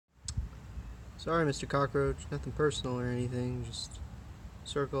Sorry, Mr. Cockroach. Nothing personal or anything. Just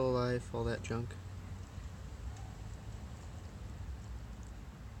circle of life, all that junk.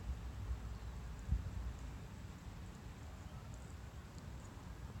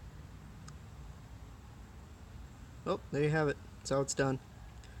 Oh, there you have it. That's how it's done.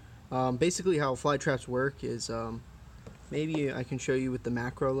 Basically, how fly traps work is maybe I can show you with the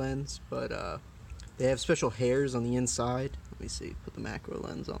macro lens, but they have special hairs on the inside. Let me see. Put the macro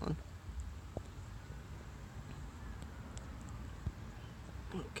lens on.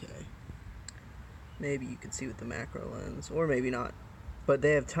 Okay. Maybe you can see with the macro lens, or maybe not. But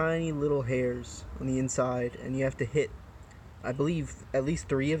they have tiny little hairs on the inside, and you have to hit, I believe, at least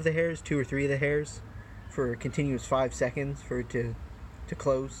 3 of the hairs, 2 or 3 of the hairs, for a continuous 5 seconds for it to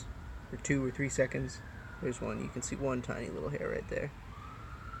close, for 2 or 3 seconds. There's one. You can see one tiny little hair right there.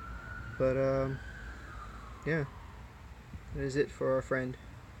 But yeah, that is it for our friend.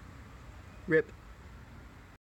 Rip.